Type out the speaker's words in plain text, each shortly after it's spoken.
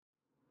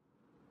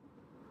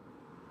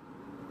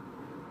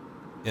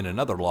In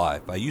another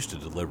life, I used to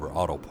deliver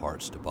auto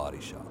parts to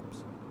body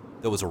shops.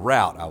 There was a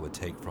route I would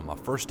take from my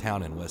first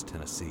town in West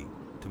Tennessee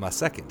to my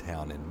second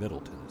town in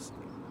Middle Tennessee.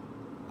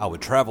 I would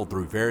travel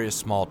through various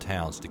small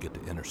towns to get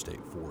to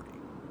Interstate 40.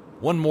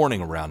 One morning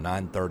around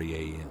 9:30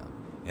 a.m.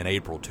 in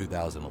April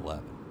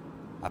 2011,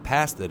 I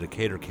passed the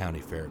Decatur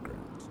County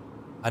Fairgrounds.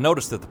 I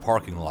noticed that the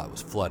parking lot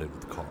was flooded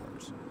with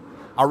cars.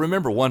 I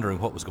remember wondering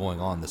what was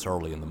going on this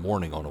early in the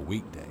morning on a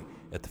weekday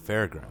at the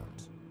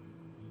fairgrounds.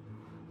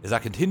 As I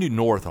continued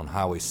north on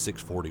Highway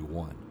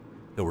 641,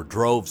 there were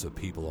droves of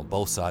people on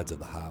both sides of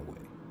the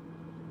highway.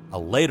 I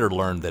later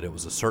learned that it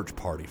was a search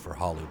party for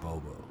Holly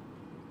Bobo.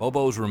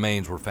 Bobo's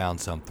remains were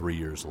found some 3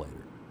 years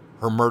later.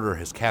 Her murder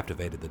has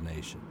captivated the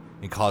nation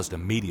and caused a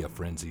media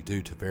frenzy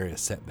due to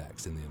various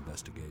setbacks in the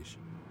investigation.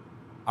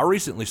 I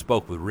recently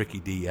spoke with Ricky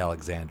D.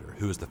 Alexander,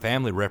 who is the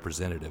family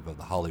representative of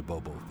the Holly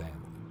Bobo family.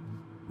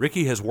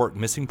 Ricky has worked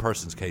missing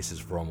persons cases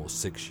for almost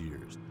 6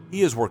 years.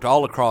 He has worked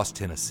all across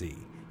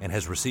Tennessee and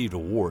has received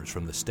awards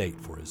from the state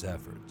for his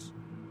efforts.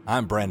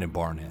 I'm Brandon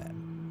Barnett,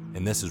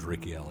 and this is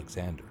Ricky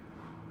Alexander.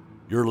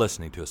 You're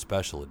listening to a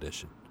special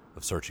edition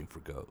of Searching for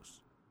Ghosts.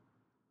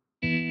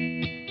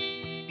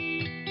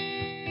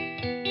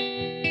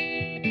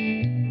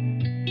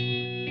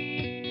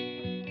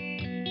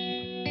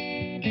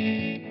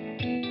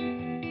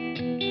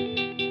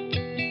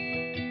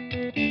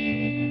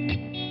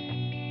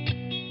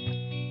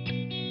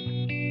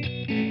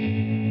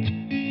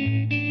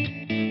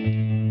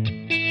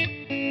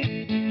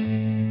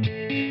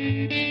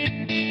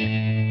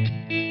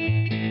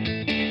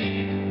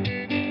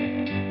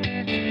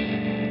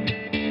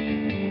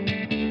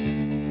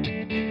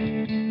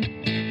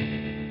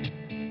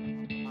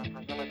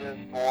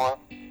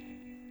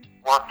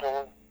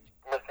 Working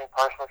missing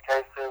persons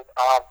cases.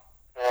 I've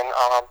been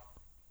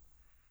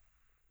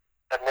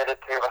admitted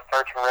to a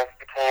search and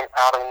rescue team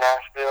out of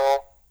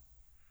Nashville,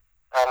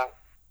 and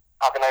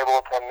I've been able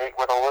to meet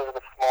with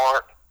Elizabeth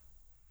Smart,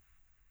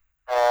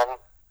 and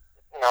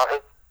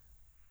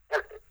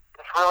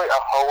it's really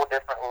a whole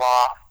different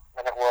life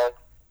than it was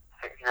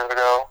 6 years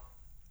ago.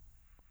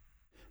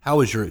 How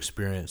was your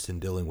experience in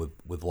dealing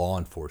with law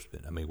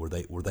enforcement? I mean,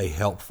 were they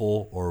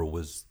helpful, or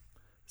is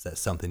that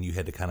something you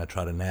had to kind of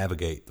try to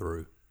navigate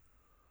through?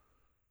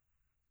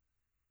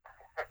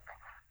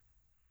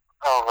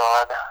 Oh,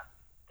 God.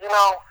 You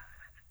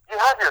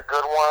have your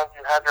good ones,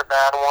 you have your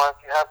bad ones,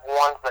 you have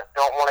ones that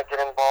don't want to get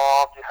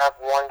involved, you have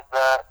ones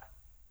that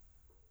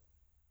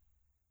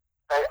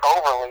they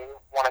overly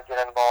want to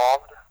get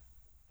involved,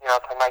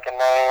 to make a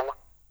name.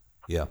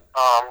 Yeah.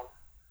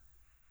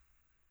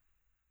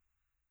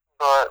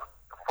 But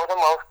for the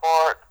most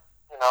part,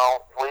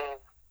 we've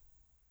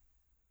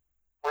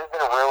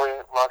been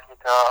really lucky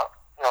to,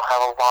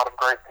 have a lot of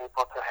great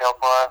people to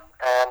help us,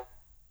 and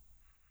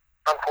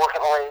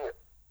unfortunately,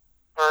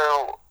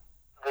 through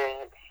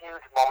the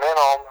huge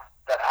momentum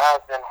that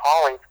has been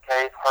Holly's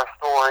case, her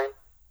story,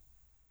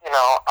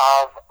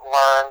 I've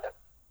learned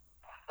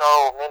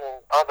so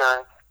many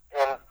others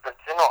in the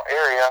general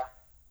area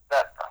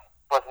that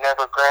was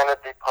never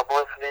granted the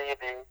publicity,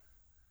 the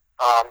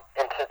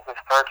intensive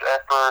search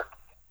efforts,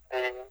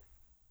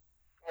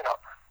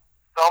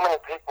 so many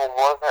people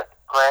wasn't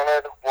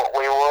granted what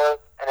we was,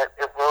 and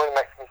it really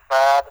makes me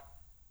sad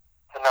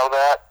to know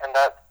that, and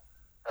that's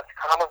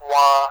kind of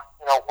why,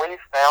 we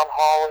found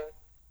Holly.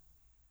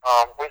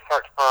 We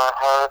searched for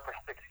her for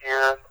 6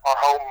 years. Our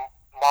whole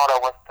motto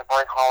was to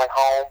bring Holly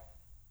home.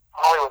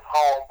 Holly was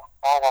home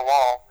all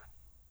along.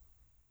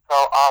 So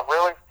I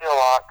really feel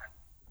like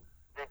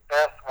the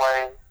best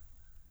way,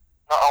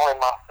 not only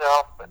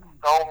myself, but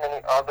so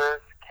many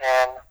others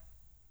can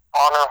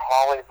honor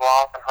Holly's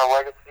life and her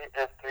legacy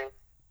is to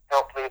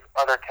help these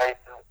other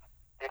cases,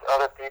 these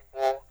other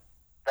people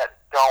that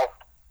don't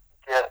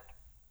get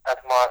as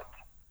much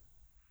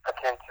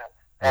attention.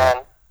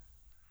 And,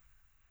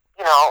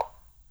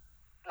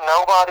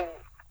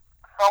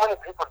 so many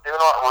people do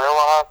not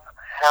realize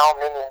how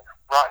many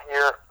right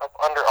here up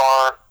under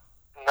our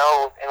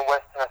nose in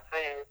West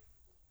Tennessee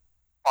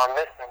are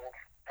missing,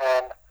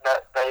 and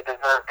that they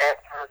deserve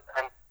answers,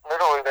 and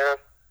literally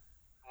there's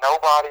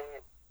nobody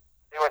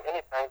doing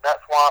anything.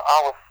 That's why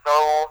I was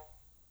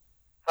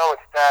so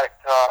ecstatic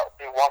to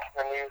be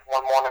watching the news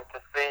one morning to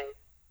see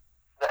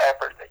the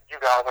efforts that you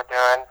guys are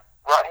doing.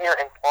 Right here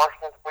in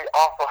Parsons, we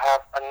also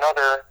have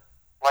another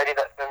lady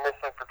that's been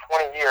missing for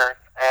 20 years,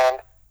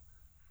 and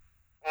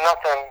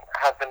nothing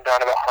has been done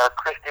about her,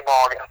 Christy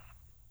Bogus.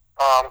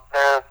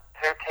 There's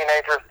 2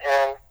 teenagers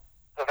in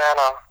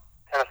Savannah,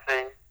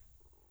 Tennessee.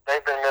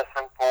 They've been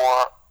missing for,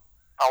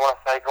 I want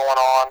to say,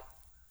 going on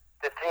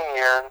 15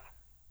 years.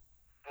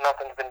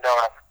 Nothing's been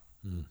done.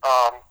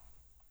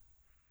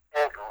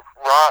 And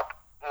right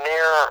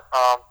near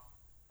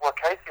where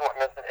Casey went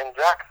missing in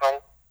Jackson,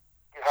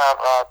 you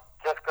have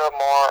Jessica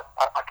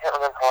I can't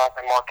remember her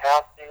last name,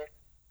 Markowski,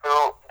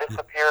 who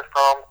disappeared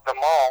from the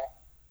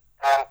mall.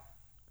 And,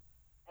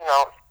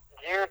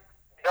 you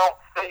don't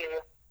see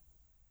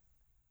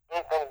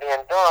anything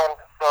being done,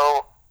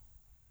 so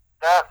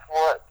that's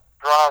what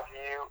drives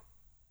you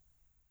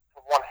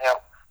to want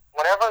help.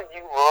 Whenever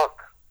you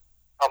look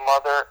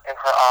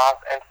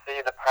realize and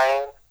see the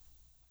pain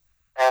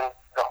and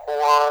the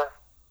horror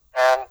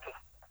and just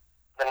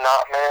the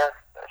nightmare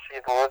that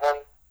she's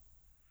living,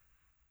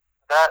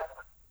 that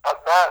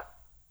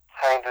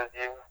changes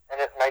you, and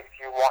it makes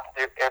you want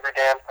to do every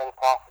damn thing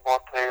possible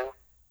to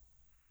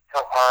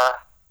help her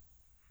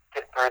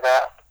get through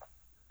that.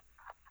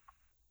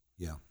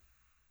 Yeah.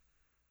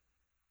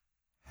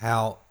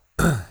 How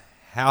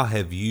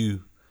have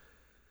you?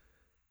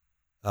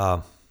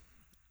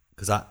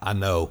 Because I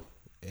know,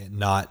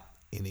 not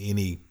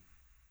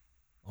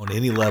on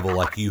any level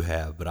like you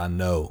have, but I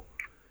know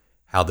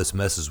how this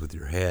messes with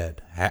your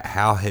head.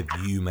 How have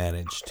you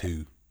managed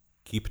to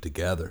keep it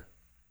together?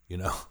 You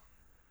know,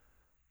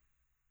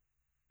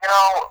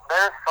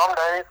 there's some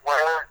days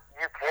where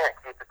you can't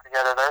keep it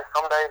together. There's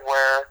some days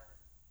where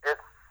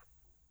it's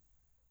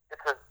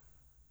as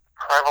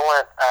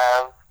prevalent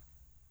as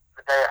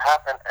the day it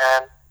happened,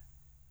 and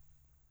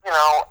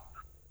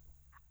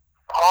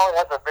Holly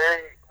has a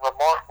very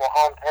remarkable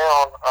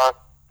hometown of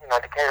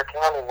Decatur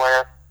County,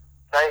 where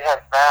they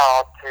have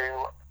vowed to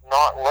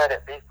not let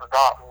it be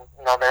forgotten.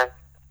 There's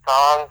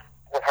signs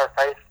with her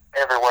face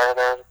everywhere.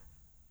 There's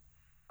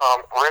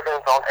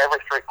ribbons on every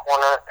street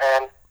corner,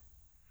 and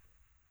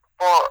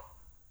for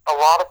a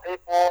lot of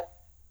people,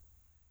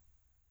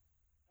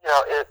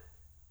 it.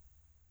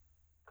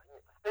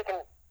 Speaking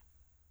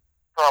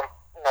from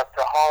to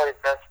Holly's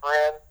best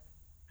friend,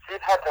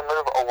 she's had to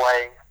move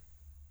away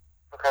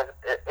because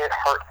it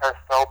hurts her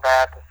so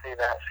bad to see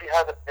that. She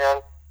hasn't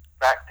been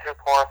back to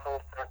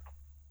Parsons since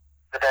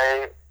the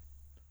day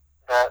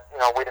that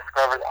we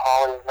discovered that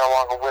Holly is no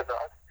longer with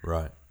us.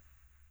 right?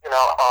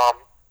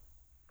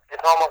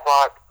 It's almost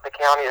like the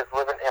county is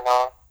living in a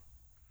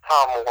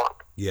time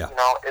warp. Yeah.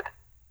 It's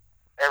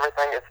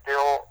everything is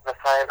still the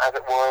same as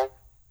it was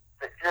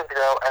 6 years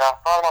ago, and I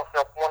find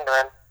myself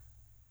wondering,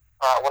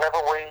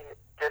 whenever we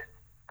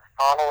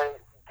finally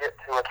get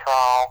to a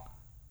trial,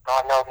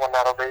 God knows when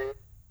that'll be,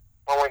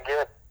 when we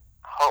get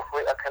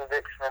hopefully a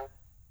conviction,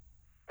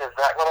 is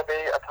that going to be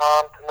a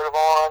time to move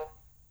on?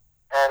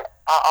 And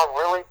I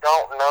really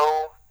don't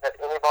know that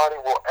anybody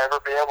will ever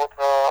be able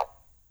to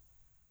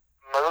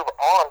move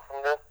on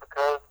from this,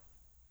 because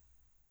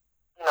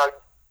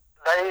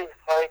they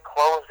say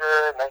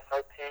closure and they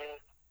say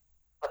peace,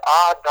 but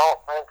I don't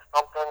think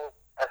something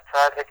as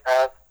tragic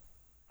as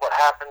what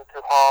happened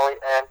to Holly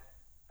and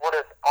what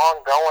is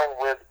ongoing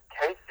with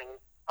Casey.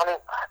 I mean,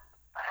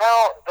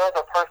 how does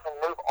a person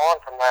move on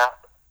from that?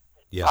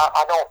 Yeah. I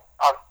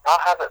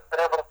haven't been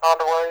able to find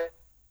a way,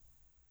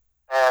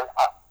 and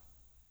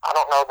I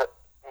don't know that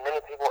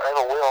many people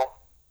ever will.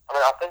 I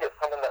mean, I think it's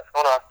something that's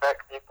going to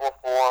affect people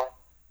for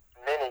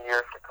many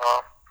years to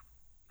come.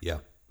 Yeah.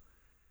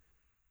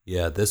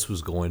 Yeah, this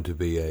was going to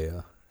be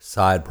a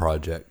side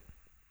project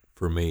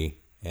for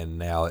me, and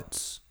now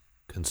it's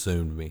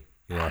consumed me.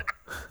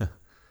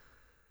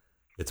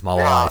 It's my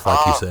life,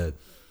 like you said.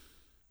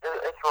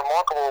 It's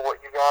remarkable what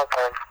you guys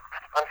have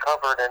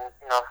uncovered in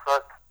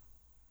such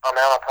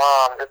amount of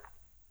time. It's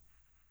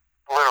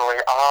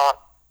literally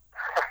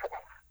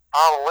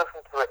I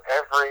listen to it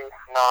every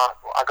night.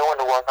 I go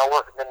into work. I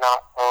work at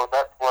midnight, so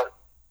that's what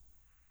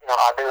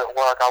I do at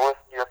work. I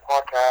listen to your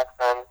podcast,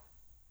 and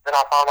then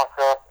I find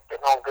myself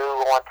getting on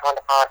Google and trying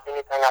to find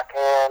anything I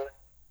can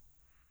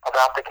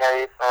about the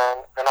case,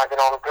 and then I get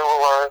on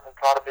Google Earth and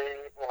try to be,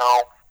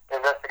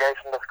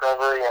 investigation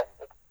discovery, and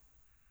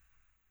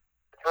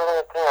it's really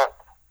intense.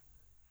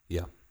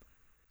 Yeah.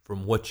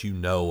 From what you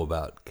know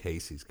about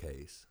Casey's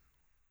case,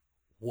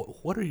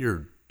 what are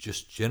your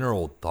just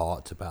general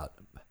thoughts about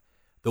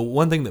the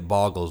one thing that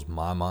boggles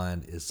my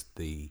mind is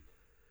the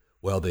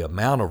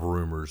amount of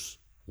rumors,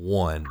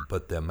 one,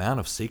 but the amount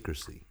of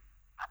secrecy.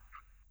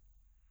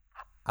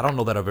 I don't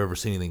know that I've ever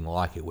seen anything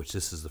like it, which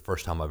this is the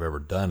first time I've ever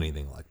done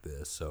anything like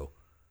this. So,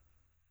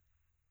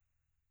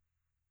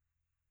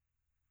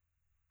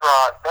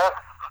 right, that's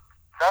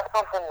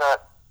something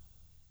that,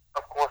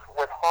 of course,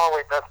 with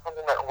Harley, that's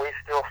something that we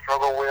still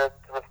struggle with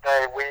to this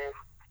day.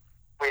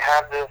 We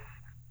have this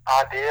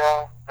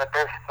idea that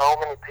there's so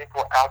many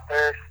people out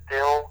there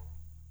still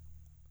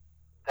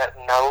that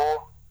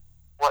know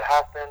what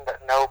happened,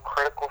 that know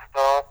critical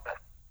stuff,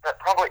 that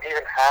probably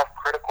even have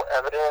critical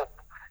evidence,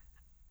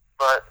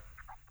 but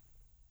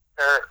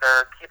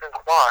they're keeping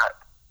quiet.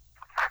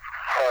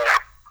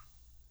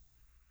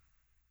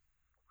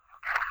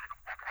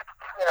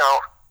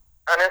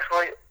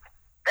 Initially,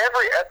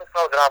 every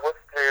episode that I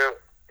listen to,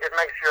 it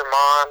makes your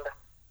mind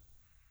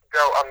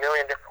go a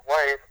million different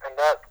ways, and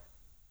that's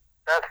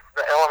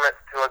the elements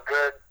to a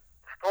good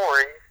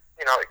story.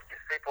 It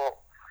keeps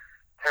people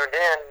tuned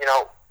in.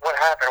 What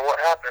happened?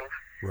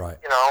 right.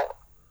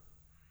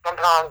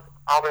 Sometimes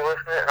I'll be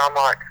listening and I'm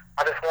like,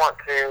 I just want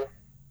to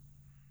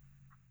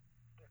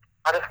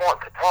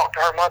talk to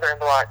her mother and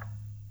be like,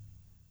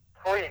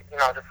 please,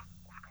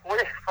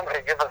 please somebody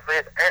give us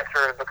these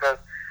answers, because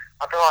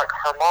I feel like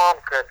her mom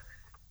could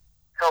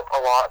help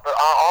a lot. But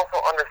I also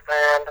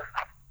understand,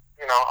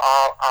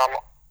 I'm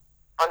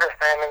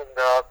understanding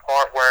the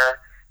part where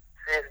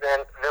she's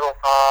been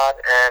vilified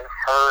and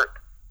hurt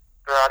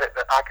throughout it,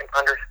 that I can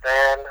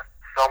understand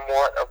some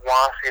somewhat of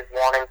why she's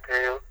wanting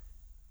to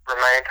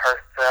remain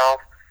herself.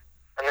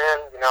 And then,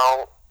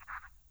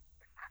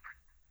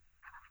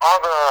 all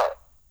the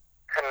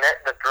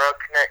drug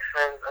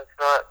connections and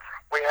such,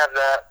 we have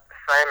that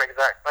same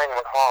exact thing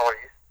with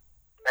Holly.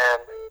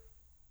 And,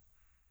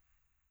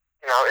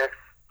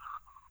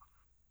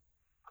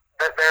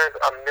 there's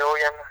a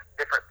million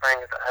different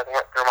things that has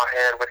went through my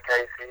head with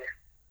Casey.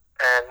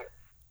 And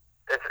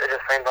it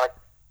just seems like,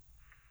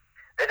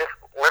 it just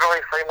literally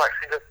seemed like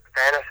she just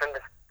vanished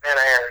into thin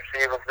air.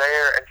 She was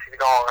there and she's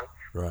gone.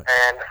 Right.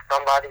 And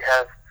somebody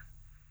has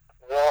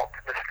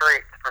walked the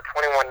streets for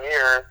 21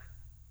 years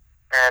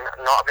and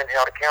not been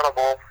held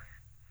accountable.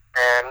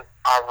 And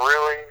I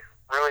really,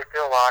 really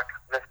feel like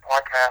this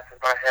podcast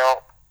is going to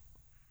help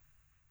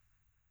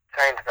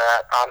change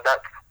that.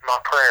 That's my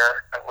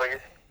prayer, at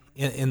least.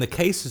 In the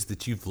cases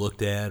that you've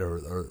looked at or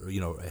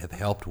have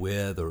helped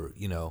with, or,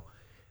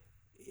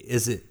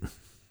 is it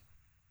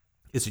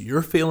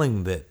your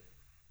feeling that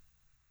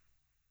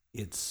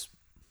is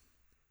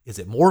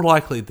it more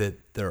likely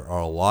that there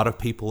are a lot of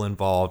people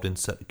involved in,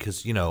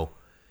 because,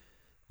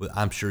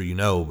 I'm sure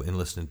in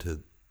listening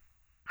to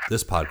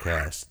this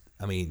podcast,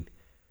 I mean,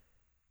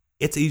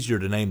 it's easier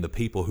to name the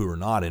people who are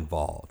not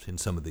involved in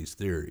some of these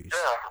theories,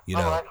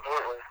 absolutely.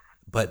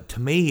 But to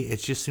me, it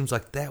just seems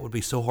like that would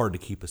be so hard to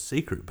keep a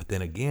secret. But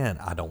then again,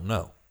 I don't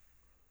know.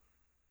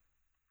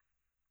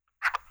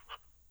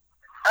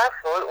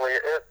 Absolutely.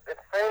 It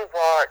seems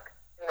like,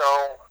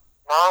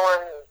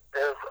 Milan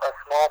is a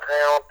small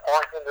town,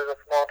 Parsons is a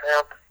small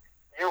town.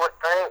 You would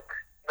think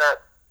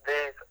that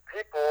these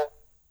people,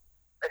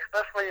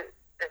 especially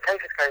in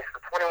Casey's case for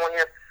 21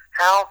 years,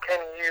 how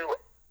can you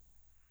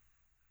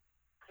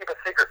keep a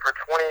secret for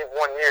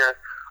 21 years?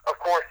 Of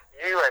course,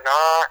 you and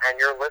I and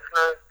your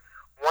listeners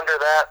wonder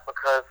that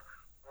because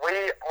we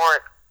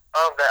aren't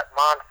of that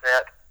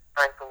mindset,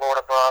 thank the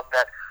Lord above,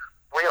 that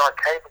we are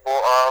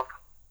capable of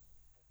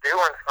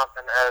doing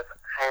something as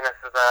heinous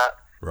as that.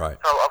 Right.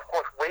 So, of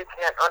course, we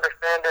can't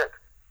understand it,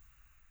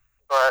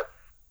 but,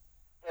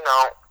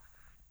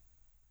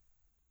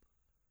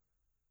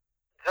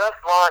 just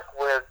like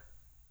with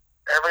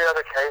every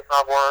other case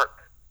I've worked,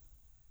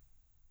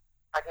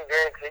 I can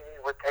guarantee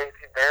you with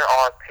Casey, there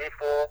are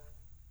people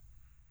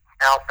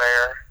out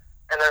there,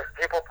 and there's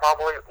people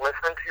probably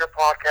listening to your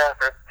podcast,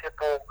 there's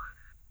people,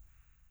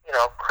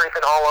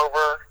 creeping all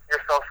over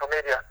your social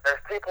media.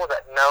 There's people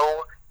that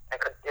know and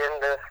could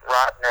end this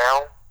right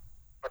now,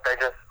 but they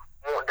just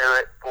won't do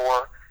it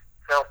for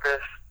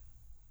selfish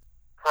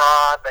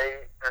pride.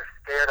 They're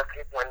scared of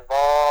people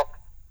involved.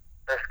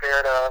 They're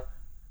scared of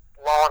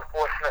law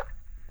enforcement.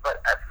 But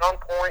at some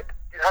point,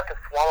 you have to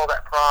swallow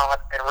that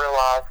pride and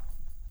realize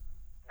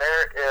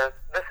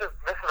this is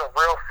a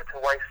real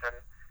situation.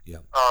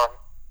 Yeah.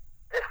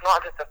 It's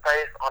not just a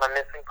face on a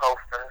missing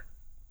poster.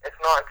 It's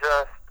not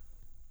just,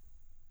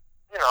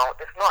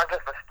 it's not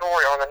just a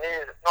story on the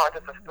news. It's not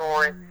just a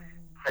story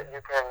that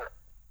you can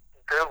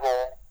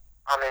Google.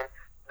 I mean,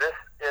 this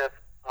is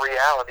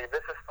reality.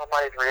 This is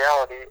somebody's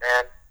reality,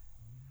 and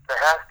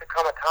there has to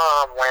come a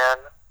time when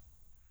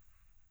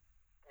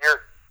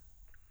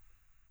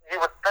you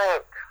would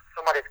think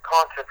somebody's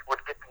conscience would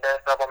get the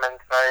best of them and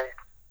say,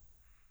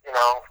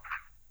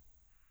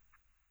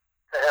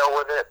 to hell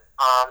with it.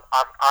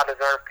 I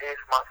deserve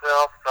peace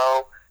myself,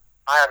 so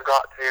I have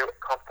got to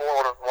come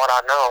forward with what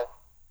I know.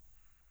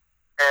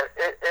 And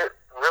it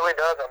really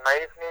does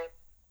amaze me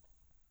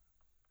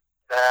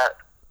that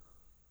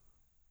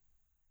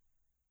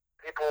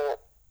people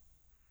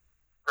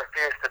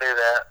refuse to do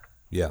that.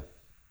 Yeah.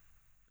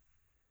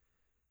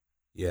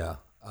 Yeah.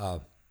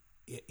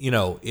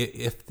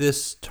 If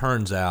this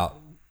turns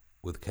out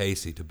with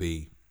Casey to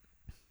be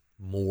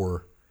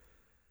more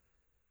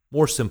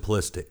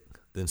simplistic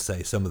than,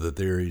 say, some of the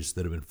theories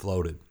that have been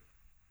floated,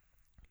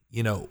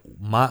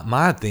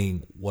 my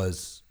thing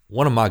was,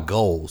 one of my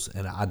goals,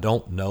 and I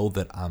don't know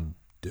that I'm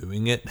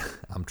doing it,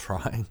 I'm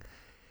trying,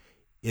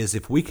 is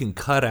if we can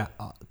cut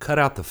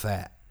out the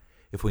fat,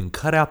 if we can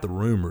cut out the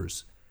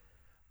rumors.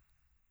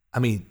 I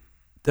mean,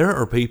 there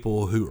are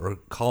people who are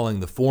calling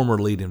the former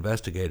lead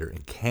investigator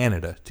in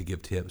Canada to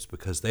give tips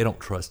because they don't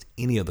trust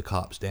any of the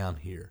cops down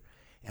here.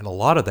 And a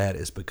lot of that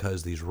is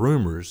because these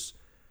rumors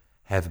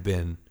have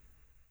been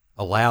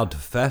allowed to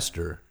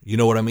fester. You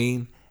know what I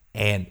mean?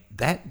 And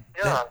that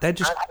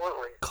just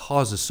absolutely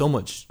causes so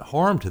much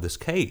harm to this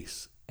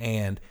case.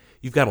 And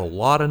you've got a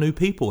lot of new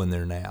people in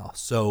there now.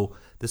 So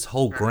this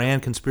whole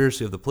grand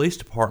conspiracy of the police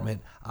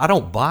department, I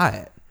don't buy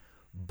it.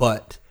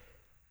 But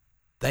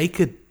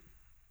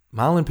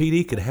Milan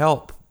PD could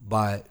help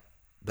by,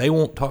 they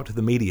won't talk to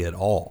the media at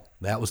all.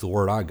 That was the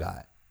word I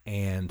got.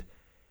 And,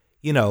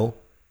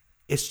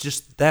 it's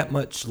just that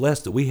much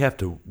less that we have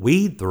to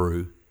weed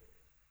through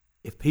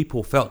if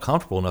people felt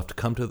comfortable enough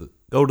to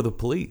go to the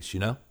police,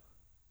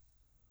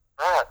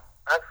 Right,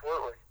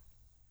 absolutely.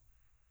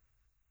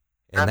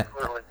 And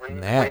absolutely. We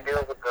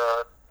deal with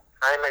the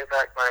same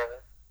exact thing.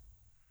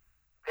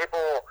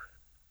 People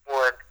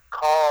would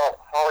call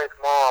Holly's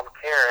mom,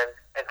 Karen,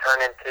 and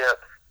turn in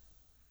tips.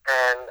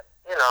 And,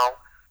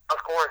 of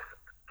course,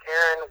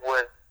 Karen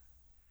would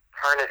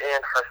turn it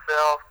in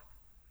herself,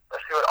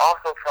 but she would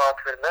also try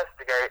to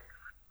investigate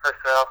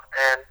herself.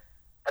 And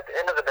at the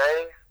end of the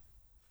day,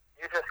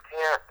 you just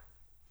can't.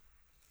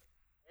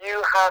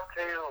 You have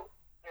to,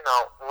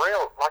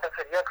 like I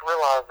said, you have to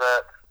realize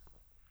that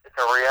it's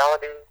a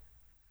reality,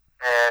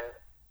 and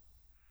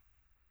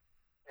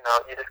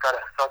you just got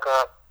to suck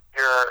up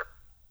your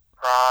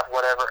pride,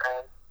 whatever,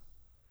 and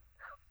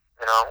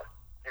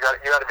you got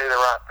to do the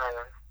right thing.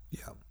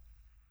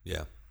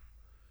 Yeah.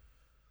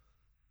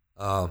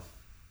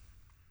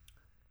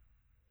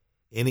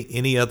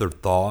 Any other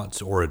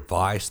thoughts or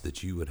advice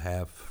that you would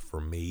have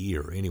for me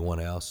or anyone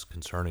else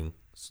concerning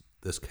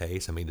this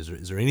case? I mean, is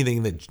there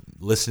anything that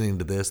listening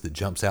to this that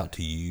jumps out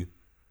to you,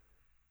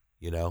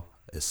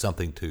 as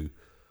something to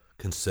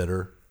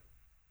consider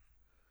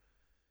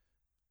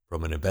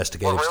from an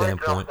investigative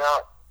standpoint?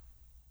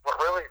 What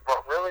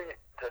really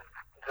just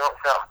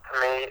jumps out to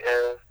me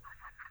is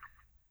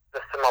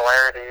the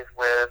similarities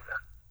with,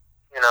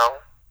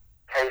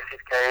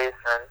 Casey's case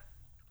and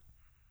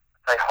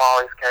say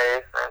Holly's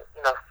case, and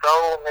so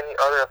many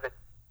other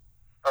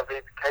of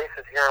these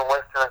cases here in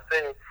West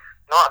Tennessee.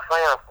 Not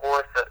saying, of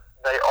course, that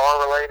they are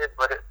related,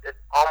 but it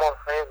almost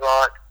seems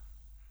like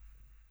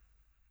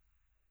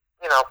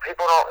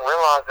people don't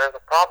realize there's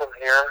a problem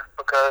here,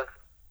 because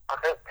I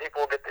think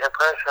people get the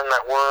impression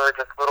that we're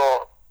just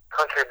little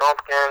country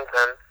bumpkins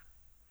and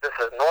this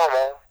is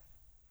normal,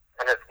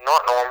 and it's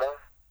not normal.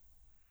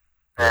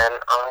 Yeah. And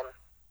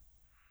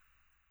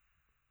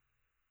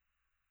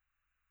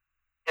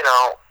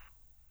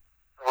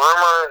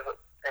rumors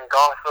and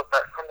gossip,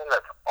 that's something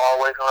that's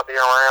always going to be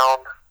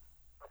around.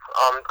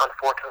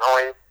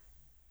 Unfortunately,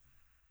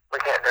 we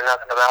can't do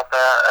nothing about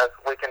that, as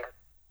we can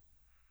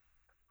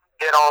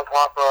get on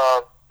top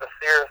of the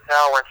Sears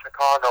Tower in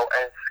Chicago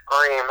and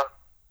scream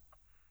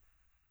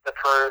the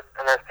truth,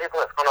 and there's people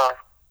that's going to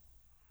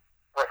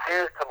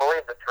refuse to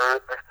believe the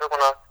truth. They're still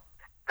going to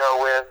go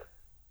with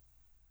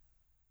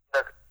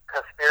the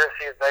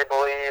conspiracies they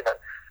believe and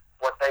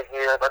what they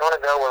hear. They're going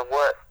to go with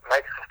what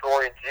makes the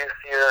story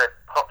juicier and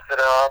pumps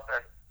it up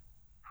and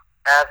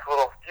adds a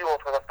little fuel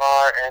to the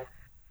fire. And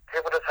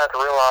people just have to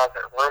realize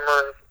that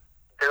rumors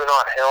do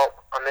not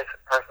help a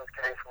missing person's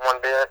case one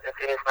bit. If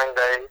anything,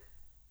 they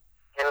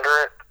hinder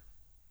it.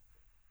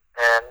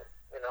 And,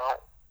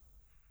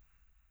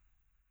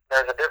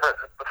 there's a difference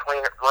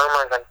between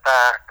rumors and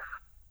facts.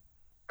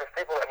 There's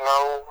people that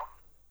know,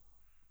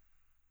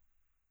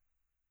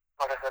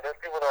 like I said,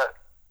 there's people that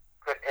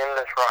could end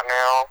this right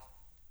now.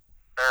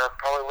 They're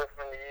probably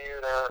listening to you.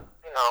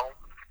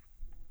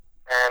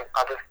 And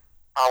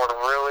I would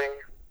really,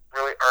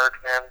 really urge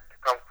them to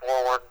come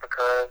forward,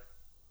 because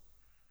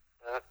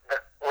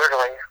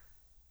literally,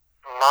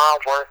 my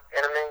worst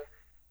enemy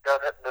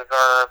doesn't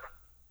deserve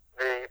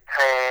the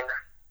pain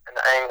and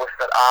the anguish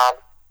that I've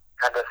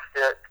had to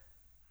sit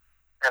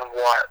and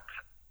watch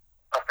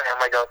a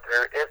family go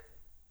through.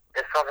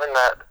 It's something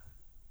that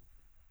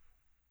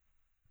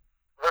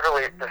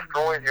literally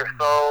destroys your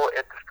soul.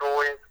 It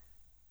destroys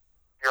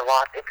your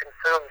life. It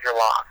consumes your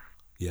life.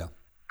 Yeah.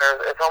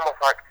 It's almost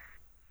like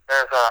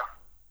there's a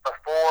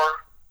before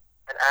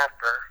and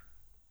after.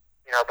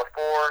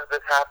 Before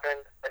this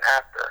happened and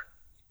after.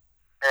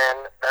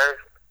 And there's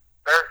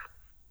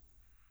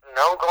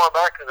no going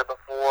back to the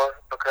before,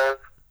 because,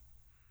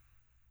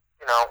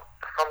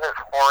 something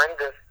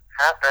horrendous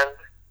happened,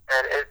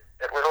 and it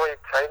literally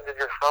changes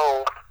your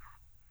soul.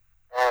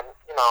 And,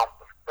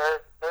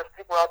 there's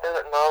people out there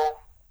that know,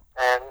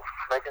 and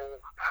they can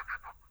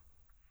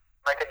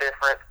make a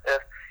difference.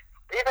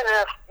 Even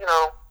if,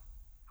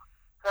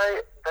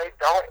 say they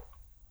don't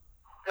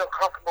feel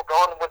comfortable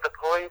going with the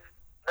police,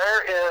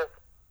 there is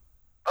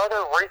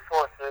other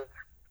resources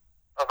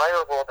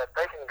available that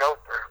they can go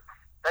through.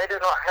 They do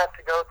not have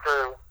to go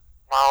through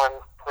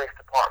Milan Police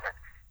Department.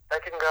 They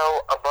can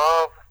go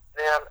above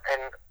them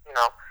and,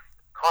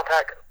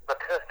 contact the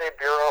Tennessee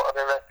Bureau of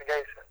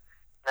Investigation.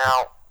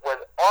 Now, with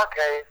our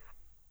case,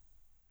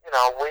 we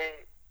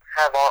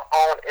have our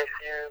own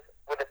issues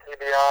with the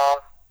TBI.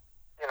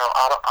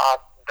 I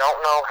don't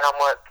know how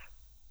much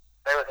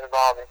they was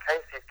involved in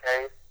Casey's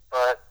case,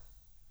 but,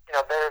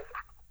 there's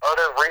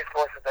other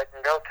resources they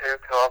can go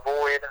to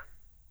avoid,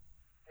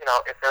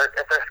 if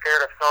they're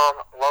scared of some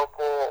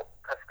local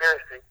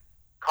conspiracy,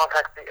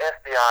 contact the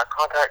FBI,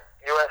 contact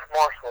U.S.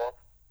 Marshals,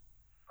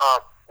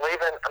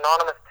 leave an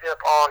anonymous tip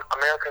on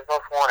America's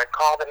Most Wanted,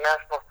 call the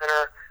National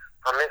Center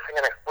for Missing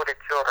and Exploited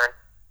Children.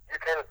 You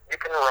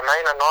can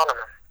remain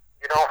anonymous.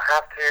 You don't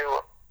have to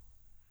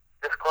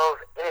disclose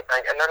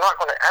anything, and they're not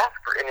going to ask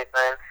for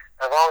anything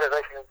as long as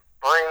they can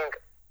bring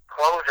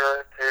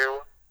closure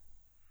to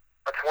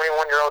a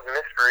 21-year-old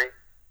mystery.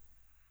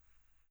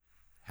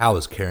 How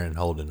is Karen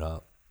holding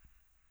up?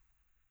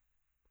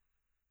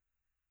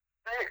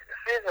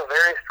 She's a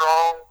very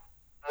strong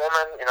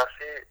woman.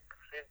 She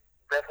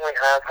definitely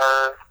has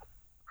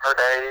her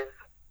days.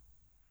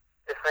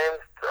 It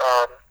seems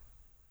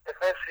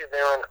she's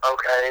doing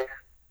okay.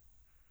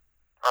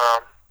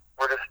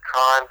 We're just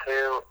trying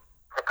to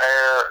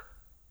prepare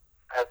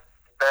as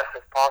best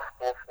as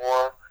possible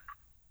for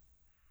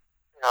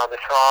the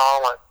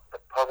trial and the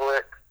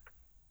public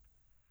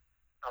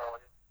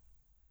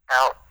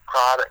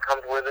outcry that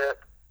comes with it.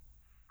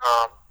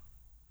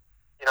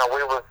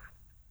 We was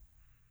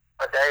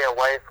a day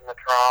away from the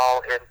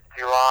trial in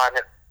July, and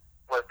it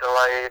was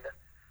delayed.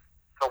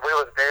 So we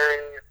was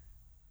very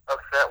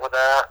upset with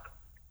that.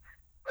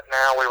 But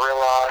now we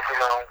realize,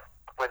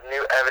 with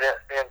new evidence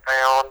being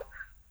found,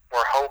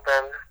 we're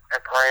hoping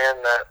and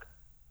praying that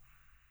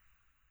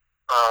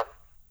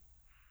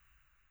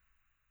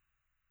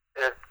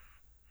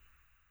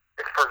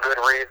it's for good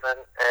reason,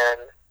 and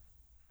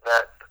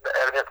that the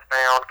evidence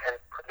found can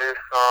produce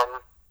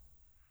some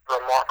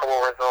remarkable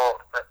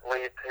results that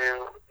lead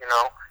to,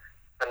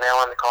 the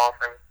nail in the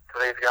coffin to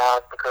these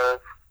guys,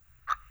 because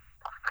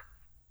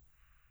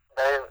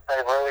they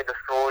really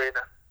destroyed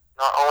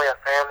not only a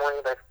family,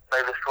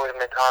 they destroyed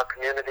an entire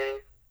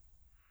community.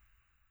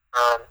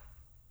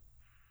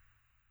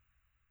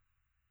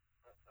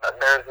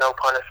 There's no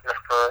punishment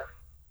for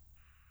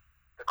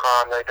the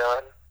crime they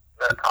done.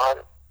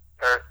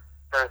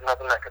 There's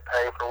nothing that could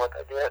pay for what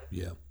they did.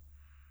 Yeah.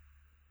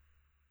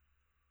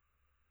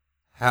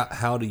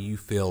 How do you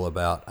feel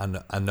about?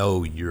 I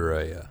know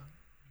you're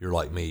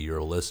like me. You're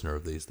a listener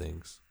of these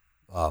things.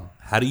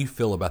 How do you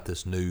feel about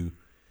this new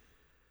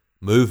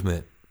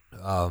movement?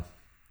 Because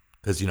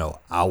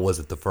I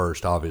wasn't the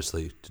first,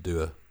 obviously, to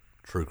do a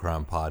true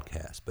crime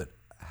podcast. But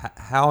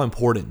how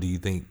important do you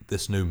think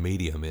this new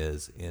medium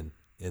is in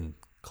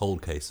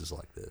cold cases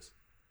like this?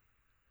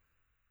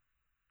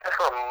 It's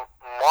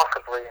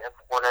remarkably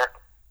important.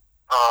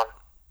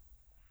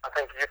 I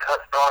think you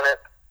touched on it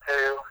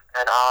too,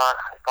 and I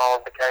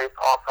followed the case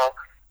also.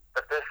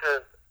 But this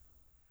is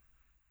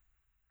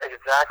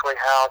exactly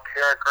how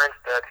Tara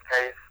Grinstead's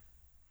case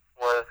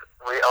was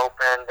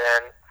reopened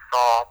and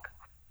solved.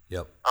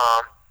 Yep.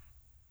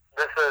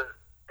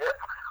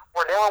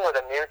 We're dealing with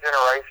a new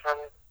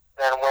generation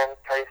than when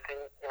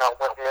Casey,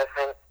 went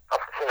missing. Of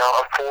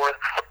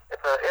course,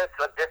 it's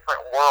a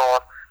different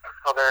world.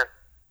 So there's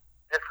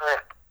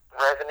different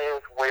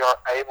revenues we are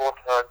able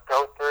to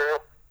go through.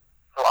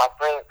 So I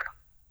think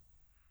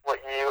what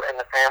you and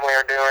the family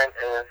are doing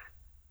is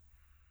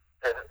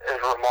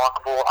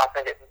remarkable. I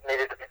think it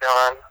needed to be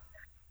done,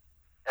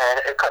 and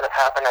it couldn't have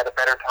happened at a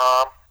better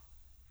time,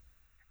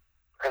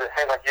 because it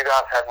seems like you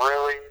guys have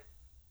really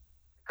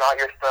got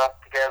your stuff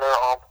together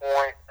on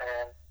point,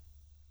 and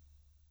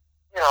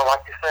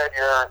like you said,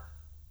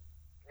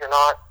 you're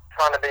not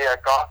trying to be a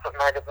gossip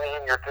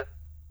magazine. You're just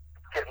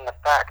getting the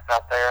facts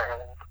out there,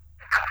 and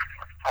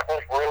I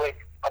think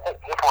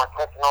people are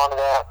catching on to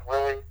that,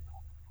 really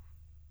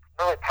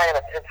paying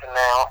attention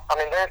now. I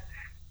mean,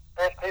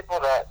 there's people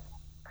that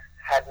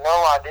had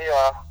no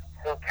idea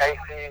who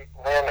Casey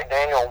Lynn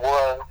McDaniel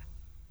was,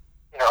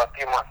 a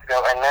few months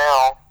ago, and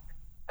now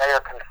they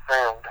are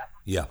consumed.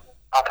 Yeah.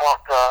 I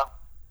talked to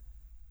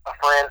a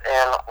friend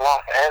in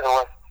Los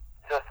Angeles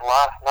just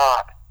last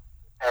night,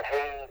 and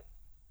he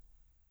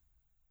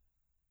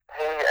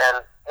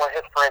and one of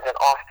his friends in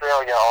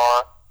Australia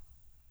are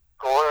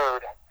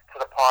glued to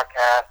the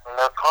podcast, and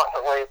they're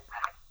constantly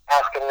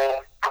asking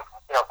me,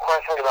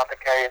 questions about the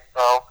case.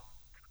 So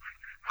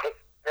it's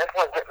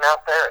definitely getting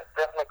out there. It's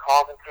definitely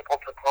causing people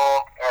to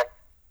talk, and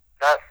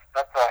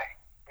that's a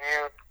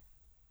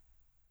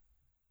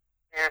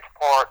huge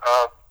part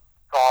of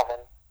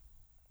solving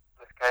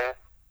this case.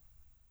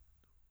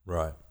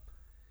 Right.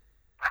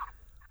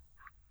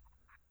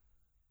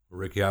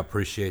 Ricky, I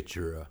appreciate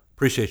your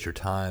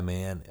time,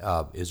 man.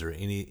 Is there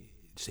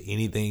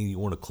anything you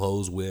want to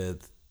close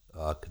with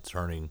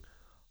concerning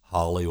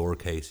Holly or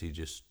Casey?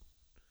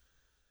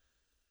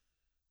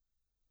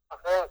 I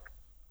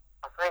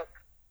think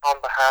on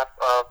behalf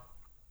of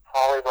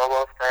Holly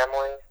Bobo's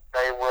family,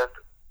 they would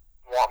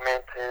want me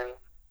to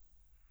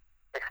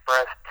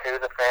express to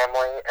the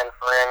family and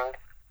friends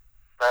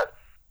that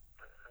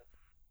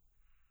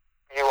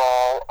you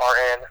all are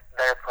in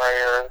their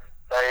prayers.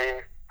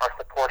 They are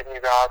supporting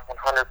you guys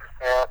 100%.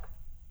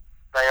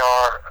 They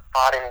are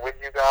fighting with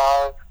you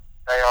guys.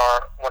 They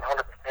are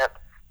 100%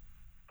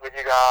 with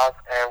you guys,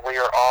 and we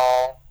are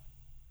all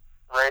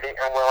ready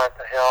and willing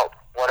to help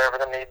whatever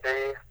the need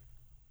be.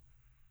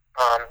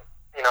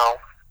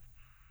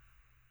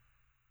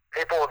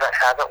 People that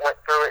haven't went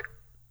through it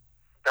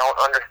don't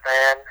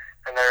understand,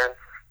 and there's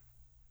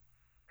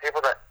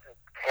people that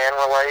can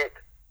relate.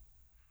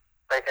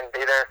 They can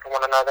be there for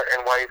one another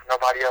in ways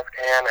nobody else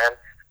can, and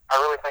I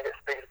really think it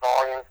speaks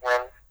volumes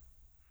when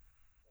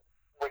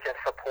we can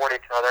support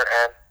each other.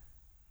 And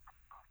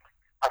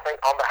I think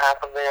on behalf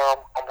of them,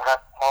 on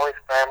behalf of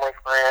Holly's family,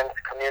 friends,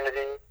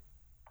 community,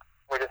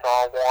 we just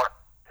all want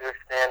to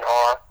extend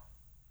our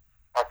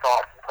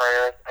thoughts and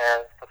prayers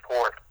and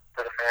support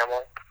to the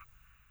family.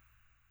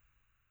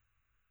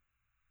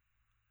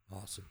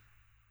 Awesome.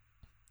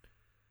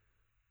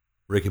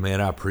 Ricky,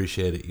 man, I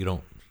appreciate it. You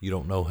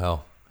don't know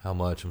how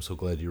much. I'm so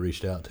glad you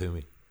reached out to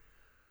me.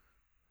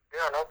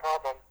 Yeah, no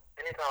problem.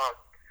 Anytime.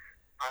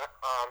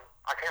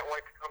 I can't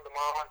wait to come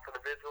tomorrow for the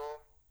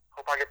vigil.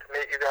 Hope I get to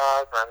meet you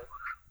guys, and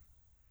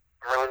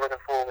I'm really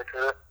looking forward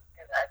to it.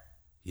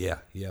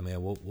 Yeah,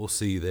 man. We'll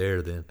see you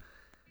there then.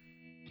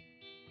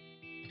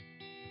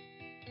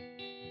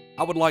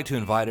 I would like to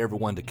invite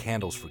everyone to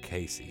Candles for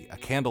Casey, a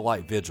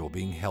candlelight vigil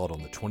being held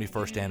on the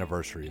 21st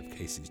anniversary of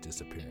Casey's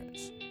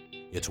disappearance.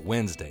 It's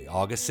Wednesday,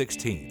 August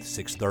 16th,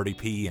 6:30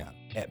 p.m.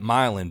 at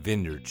Milan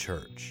Vineyard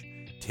Church,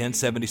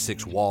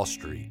 1076 Wall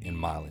Street in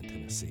Milan,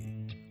 Tennessee.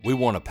 We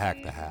want to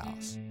pack the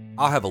house.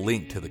 I'll have a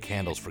link to the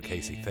Candles for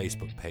Casey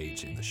Facebook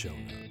page in the show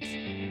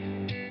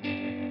notes.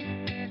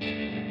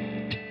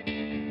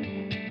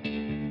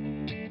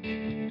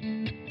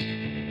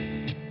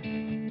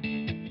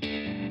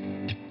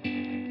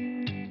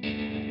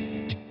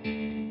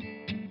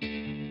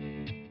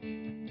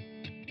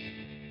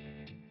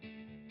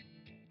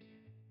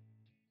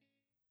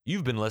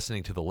 You've been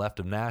listening to the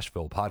Left of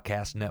Nashville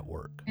Podcast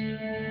Network.